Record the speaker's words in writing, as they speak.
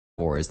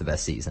4 is the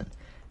best season.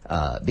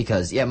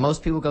 Because,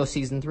 most people go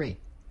season 3.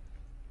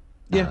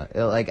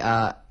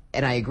 Yeah.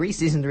 And I agree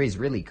season 3 is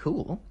really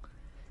cool.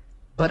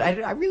 But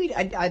I really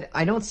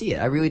don't see it.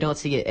 I really don't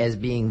see it as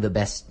being the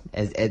best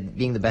as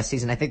being the best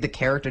season. I think the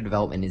character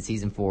development in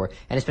season 4,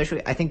 and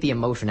especially I think the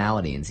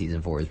emotionality in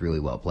season 4 is really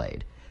well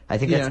played. I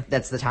think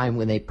that's the time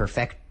when they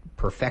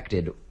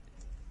perfected,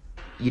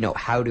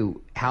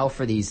 how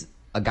for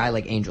a guy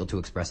like Angel to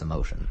express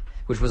emotion,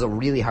 which was a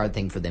really hard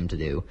thing for them to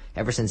do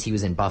ever since he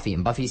was in Buffy.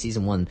 In Buffy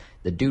season 1,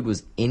 the dude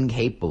was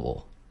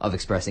incapable of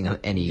expressing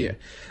any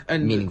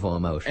meaningful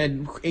emotion.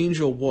 And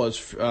Angel was,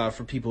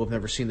 for people who have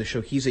never seen the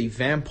show, he's a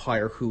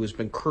vampire who has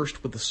been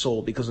cursed with a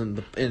soul, because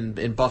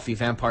in Buffy,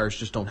 vampires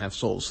just don't have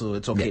souls, so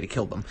it's okay to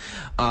kill them,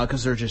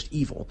 because they're just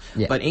evil.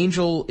 Yeah. But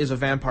Angel is a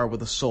vampire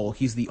with a soul.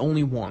 He's the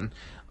only one.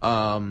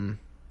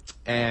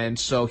 And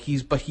so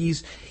he's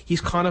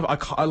kind of,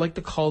 I like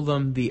to call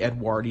them the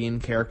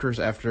Edwardian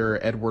characters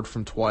after Edward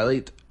from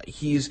Twilight.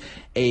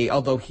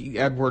 Although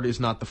Edward is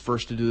not the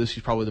first to do this,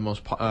 he's probably the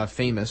most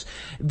famous.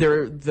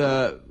 They're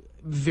the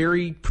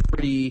very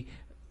pretty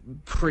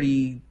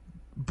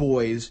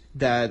boys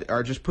that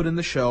are just put in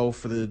the show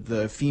for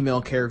the female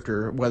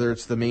character, whether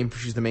it's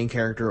she's the main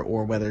character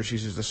or whether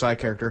she's just a side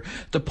character,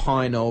 to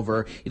pine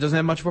over. He doesn't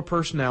have much of a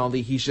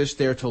personality. He's just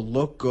there to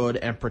look good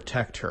and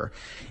protect her.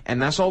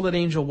 And that's all that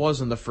Angel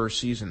was in the first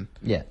season.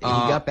 Yeah, he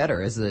got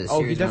better as the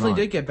series he definitely went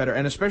on. did get better,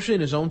 and especially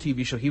in his own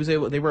TV show,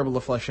 they were able to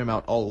flesh him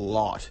out a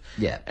lot.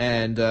 Yeah.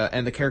 And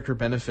the character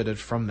benefited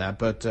from that,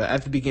 but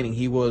at the beginning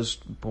he was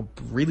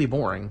really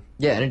boring.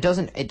 Yeah, and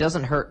it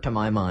doesn't hurt to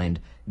my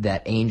mind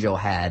that Angel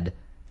had,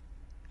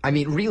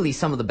 really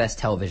some of the best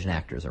television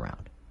actors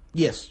around.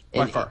 Yes,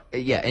 by far.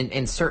 Yeah,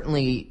 and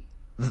certainly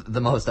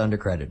the most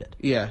undercredited.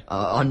 Yeah.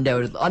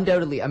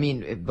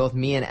 Undoubtedly, both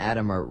me and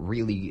Adam are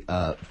really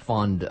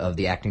fond of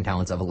the acting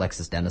talents of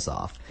Alexis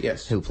Denisof.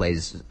 Yes. Who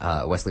plays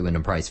Wesley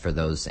Wyndham-Pryce for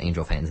those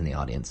Angel fans in the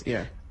audience.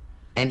 Yeah.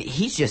 And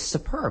he's just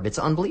superb. It's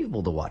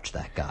unbelievable to watch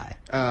that guy.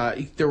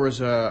 There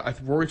was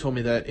Rory told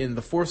me that in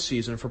the 4th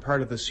season, for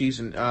part of the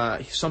season,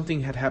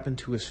 something had happened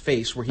to his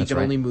face where he could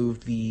only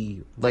move the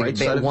right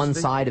side of one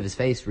his side of his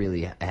face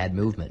really had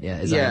movement.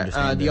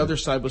 Yeah, the other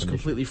side was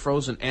completely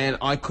frozen, and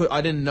I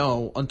didn't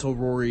know until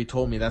Rory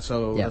told me that's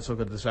how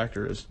good this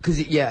actor is.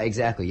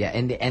 Exactly. Yeah,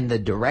 and the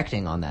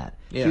directing on that.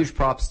 Yeah. Huge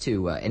props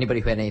to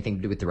anybody who had anything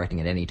to do with directing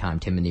at any time.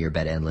 Tim Minear,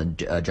 Bette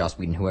Edlund, Joss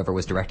Whedon, whoever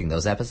was directing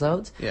those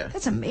episodes. Yeah,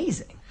 that's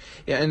amazing.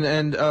 Yeah,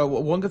 and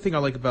one good thing I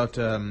like about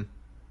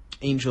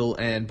Angel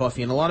and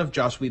Buffy, and a lot of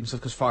Joss Whedon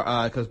stuff,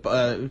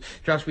 because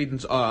Joss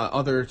Whedon's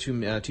other two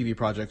TV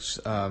projects,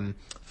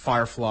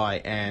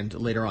 Firefly and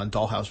later on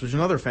Dollhouse, which is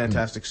another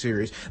fantastic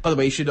series. By the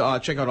way, you should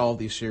check out all of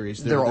these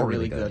series. They're all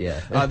really good.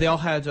 Yeah. They all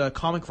had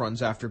comic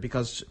runs after,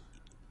 because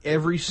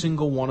every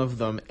single one of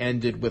them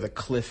ended with a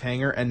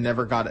cliffhanger and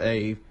never got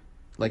a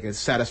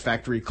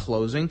satisfactory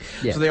closing.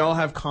 Yeah. So they all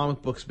have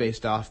comic books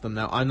based off them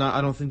now. I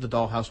don't think the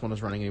Dollhouse one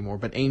is running anymore,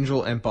 but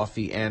Angel and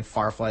Buffy and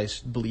Firefly, I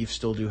believe,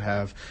 still do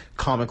have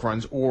comic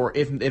runs, or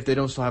if they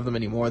don't still have them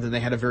anymore, then they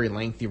had a very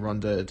lengthy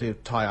run to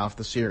tie off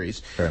the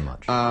series. Very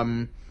much.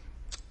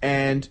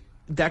 And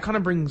that kind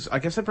of brings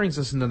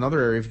us into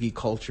another area of geek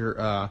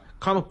culture,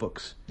 comic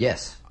books.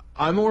 Yes.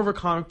 I'm more of a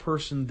comic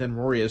person than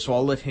Rory is, so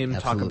I'll let him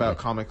talk about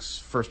comics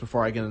first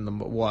before I get into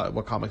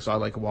what comics I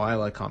like, why I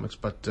like comics.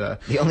 But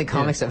the only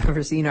comics I've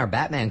ever seen are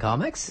Batman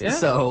comics. Yeah.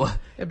 So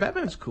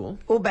Batman's cool.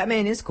 Well,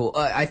 Batman is cool.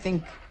 I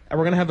think. And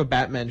we're gonna have a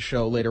Batman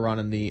show later on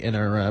in the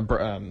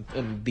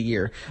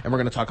year, and we're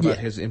gonna talk about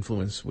his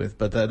influence with.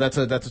 But that's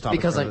a topic.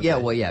 Because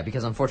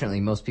because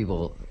unfortunately most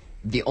people,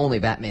 the only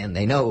Batman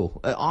they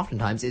know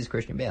oftentimes is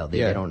Christian Bale.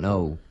 They don't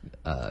know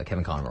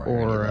Kevin Conroy.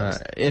 Or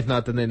if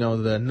not, then they know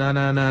the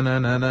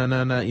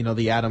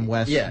the Adam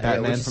West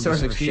Batman from the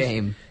 60s. Of a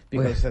shame.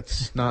 Because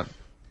that's not.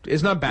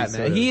 It's not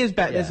Batman. He is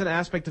Batman. It's an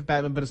aspect of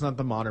Batman, but it's not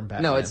the modern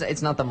Batman. No,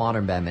 it's not the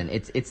modern Batman.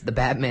 It's the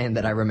Batman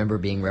that I remember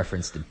being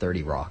referenced in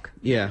 30 Rock.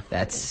 Yeah.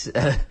 That's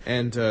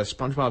and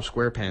SpongeBob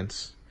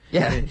SquarePants.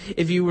 Yeah.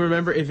 If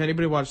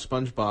anybody watched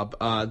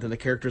SpongeBob, then the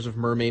characters of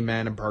Mermaid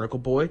Man and Barnacle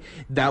Boy,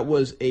 that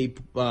was a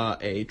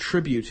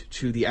tribute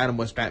to the Adam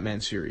West Batman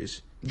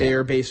series.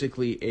 They're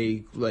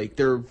basically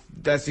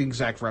that's the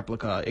exact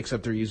replica,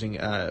 except they're using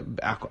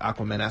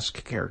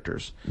Aquaman-esque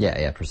characters.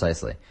 Yeah,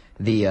 precisely.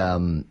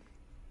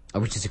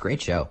 Which is a great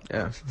show.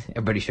 Yeah.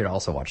 Everybody should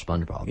also watch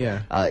SpongeBob.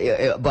 Yeah.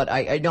 But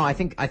I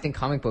think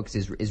comic books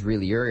is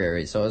really your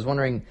area. So I was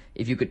wondering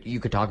if you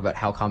could talk about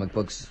how comic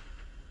books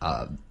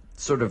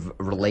sort of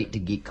relate to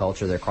geek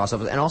culture, their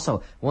crossovers, and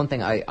also one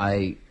thing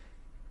I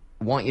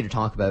want you to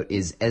talk about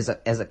is as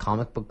a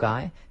comic book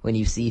guy, when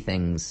you see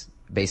things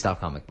based off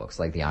comic books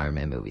like the Iron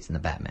Man movies and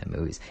the Batman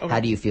movies, how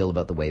do you feel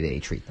about the way they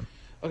treat them?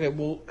 Okay,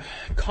 well,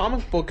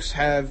 comic books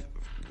have,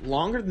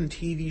 longer than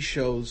TV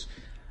shows,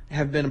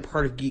 have been a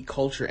part of geek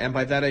culture, and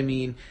by that I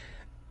mean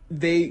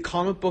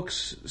comic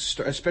books,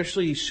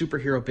 especially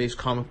superhero-based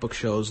comic book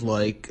shows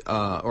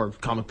or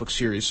comic book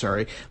series,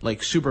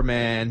 like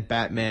Superman,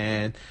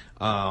 Batman,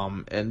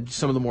 and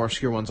some of the more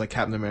obscure ones like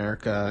Captain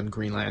America and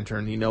Green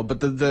Lantern, but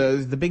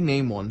the big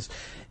name ones,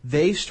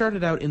 They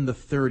started out in the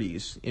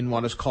 30s in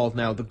what is called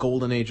now the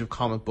golden age of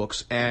comic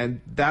books,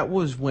 and that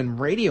was when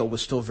radio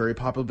was still very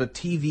popular, but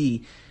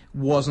TV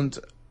wasn't.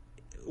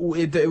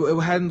 It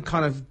hadn't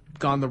kind of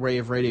gone the way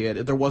of radio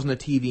yet. There wasn't a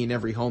TV in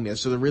every home yet,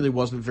 so there really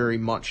wasn't very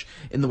much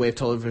in the way of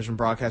television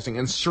broadcasting,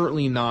 and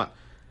certainly not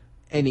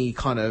any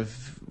kind of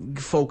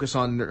focus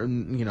on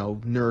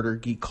nerd or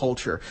geek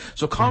culture.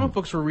 So comic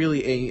books were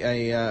really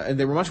and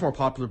they were much more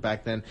popular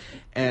back then,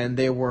 and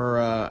they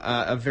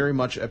were very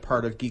much a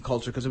part of geek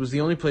culture because it was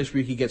the only place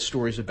where you could get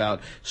stories about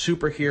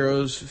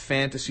superheroes,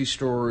 fantasy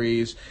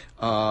stories,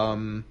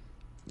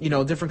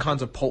 different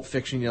kinds of pulp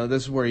fiction.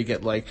 This is where you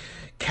get like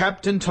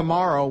Captain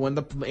Tomorrow and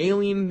the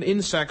alien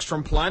insects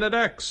from Planet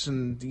X,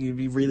 and you'd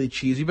be really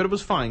cheesy, but it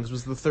was fine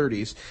because it was the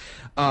 30s.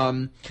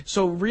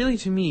 So really,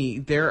 to me,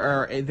 they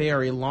are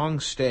a long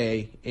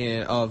stay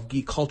of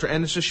geek culture,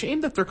 and it's a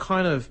shame that they're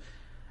kind of,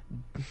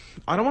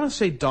 I don't want to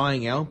say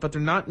dying out, but they're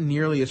not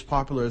nearly as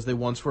popular as they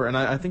once were, and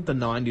I think the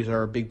 90s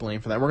are a big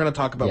blame for that. We're going to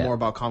talk about more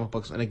about comic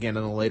books, and again,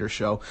 in a later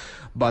show,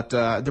 but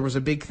there was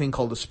a big thing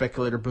called the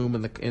speculator boom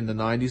in the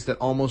 90s that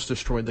almost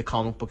destroyed the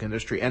comic book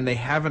industry, and they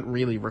haven't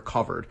really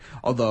recovered,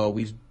 although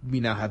we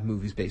now have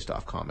movies based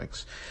off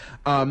comics.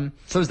 So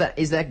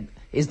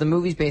is the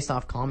movies based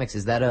off comics,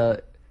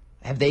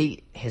 have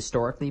they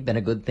historically been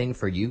a good thing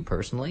for you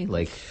personally?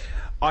 Like,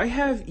 I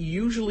have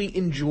usually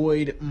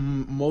enjoyed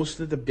most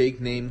of the big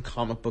name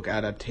comic book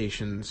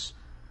adaptations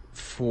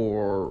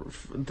for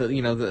the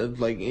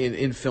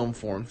in film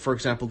form. For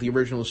example, the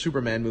original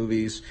Superman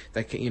movies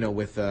that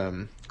with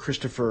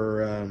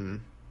Christopher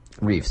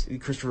Reeves.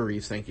 Christopher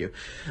Reeves, thank you.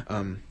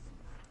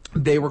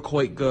 They were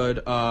quite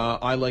good.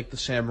 I like the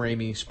Sam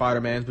Raimi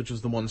Spider-Man, which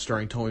was the one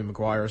starring Tobey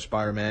Maguire as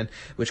Spider-Man,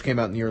 which came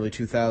out in the early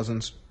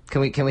 2000s.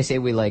 Can we say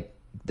we like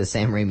the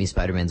Sam Raimi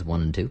Spider-Mans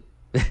 1 and 2?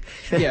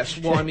 Yes.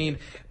 Well, I mean,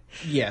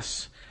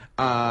 yes.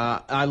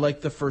 I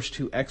like the first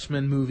two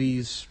X-Men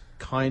movies,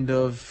 kind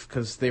of,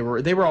 because they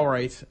were all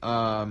right.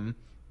 And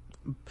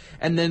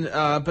then,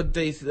 but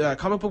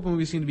comic book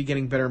movies seem to be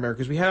getting better in America,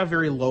 because we had a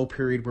very low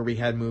period where we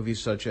had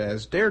movies such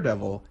as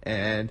Daredevil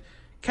and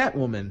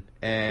Catwoman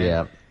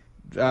and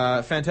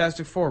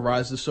Fantastic Four: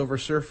 Rise of the Silver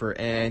Surfer,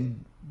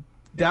 and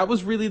that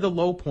was really the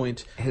low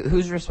point.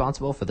 Who's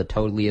responsible for the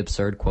totally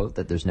absurd quote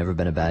that there's never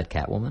been a bad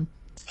Catwoman?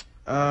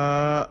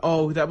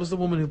 That was the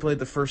woman who played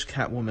the first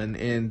Catwoman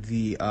in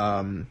the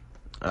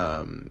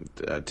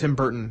Tim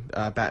Burton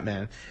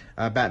Batman,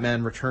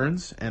 Batman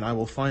Returns, and I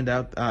will find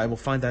that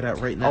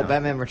out right now. Oh,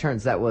 Batman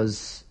Returns.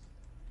 Was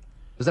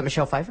that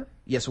Michelle Pfeiffer?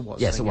 Yes, it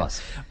was. Yes, it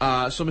was.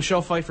 So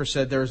Michelle Pfeiffer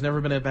said there has never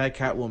been a bad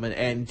Catwoman,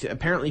 and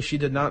apparently she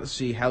did not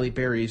see Halle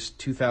Berry's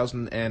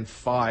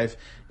 2005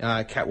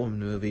 Catwoman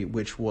movie,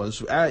 which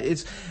was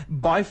it's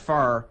by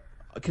far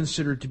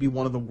considered to be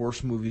one of the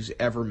worst movies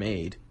ever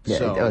made. Yeah,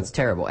 so, it's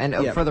terrible. And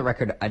for the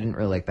record, I didn't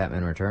really like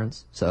Batman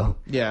Returns, so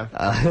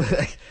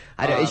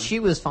yeah, she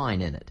was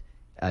fine in it.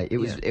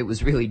 It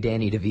was really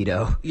Danny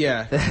DeVito.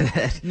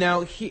 Yeah.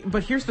 Now,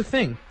 but here's the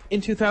thing: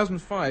 in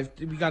 2005,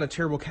 we got a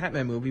terrible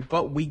Catman movie,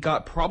 but we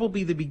got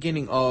probably the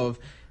beginning of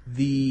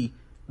the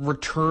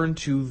return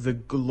to the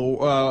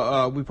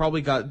we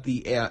probably got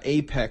the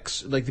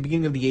apex, like the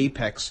beginning of the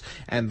apex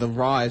and the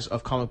rise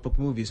of comic book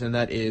movies, and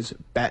that is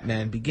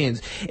Batman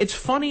Begins. It's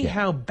funny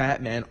how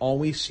Batman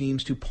always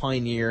seems to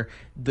pioneer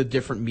the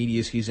different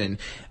medias he's in.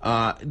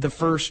 The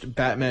first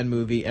Batman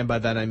movie, and by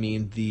that I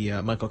mean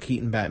the Michael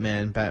Keaton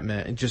Batman,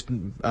 just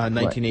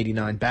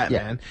 1989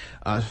 Batman,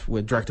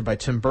 directed by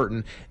Tim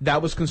Burton.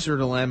 That was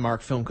considered a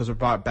landmark film because it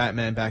brought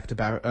Batman back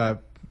to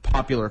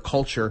popular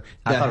culture.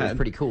 I thought it was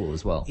pretty cool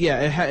as well.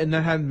 Yeah, and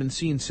that hadn't been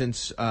seen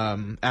since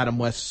Adam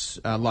West's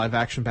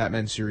live-action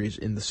Batman series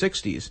in the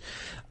 60s.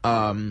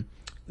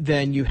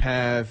 Then you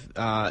have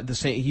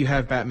you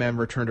have Batman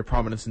return to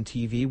prominence in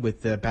TV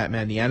with the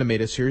Batman the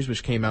Animated Series,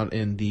 which came out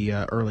in the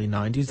early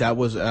 90s. That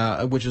was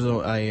which is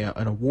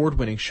an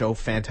award-winning show,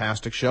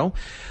 fantastic show.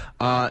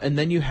 And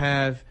then you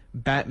have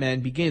Batman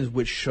Begins,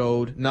 which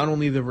showed not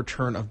only the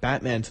return of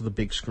Batman to the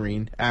big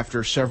screen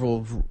after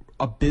several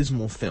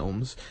abysmal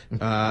films,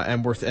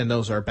 and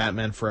those are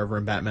Batman Forever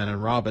and Batman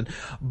and Robin,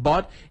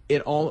 but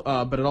it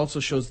also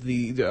shows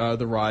the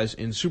rise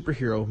in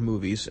superhero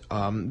movies,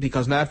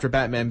 because now after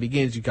Batman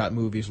Begins, you got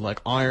movies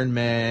like Iron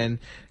Man,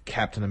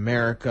 Captain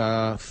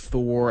America,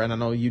 Thor, and I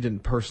know you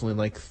didn't personally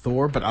like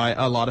Thor, but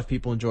a lot of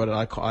people enjoyed it.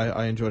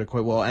 I enjoyed it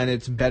quite well, and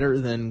it's better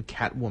than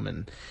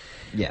Catwoman.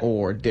 Yeah.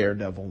 Or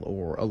Daredevil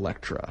or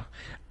Elektra.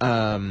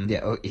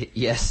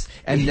 Yes.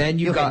 And then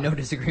you got no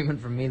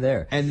disagreement from me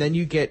there. And then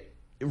you get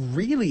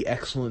really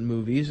excellent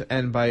movies,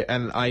 and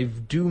I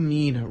do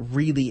mean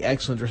really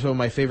excellent, or some of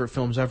my favorite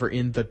films ever,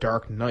 in The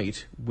Dark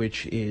Knight,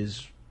 which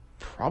is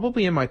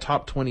probably in my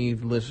top 20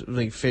 list,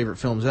 like, favorite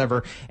films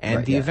ever,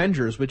 and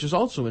Avengers, which is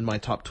also in my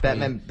top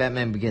 20.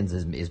 Batman Begins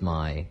is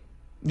my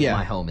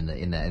home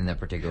in that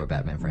particular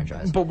Batman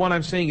franchise. But what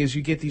I'm saying is,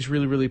 you get these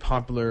really, really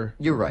popular.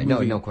 You're right.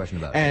 movies, no question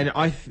about it.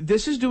 And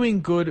this is doing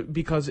good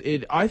because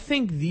I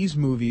think these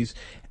movies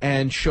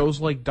and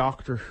shows like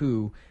Doctor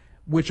Who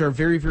which are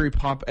very, very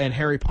and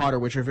Harry Potter,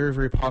 which are very,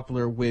 very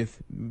popular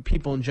with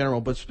people in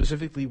general, but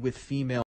specifically with female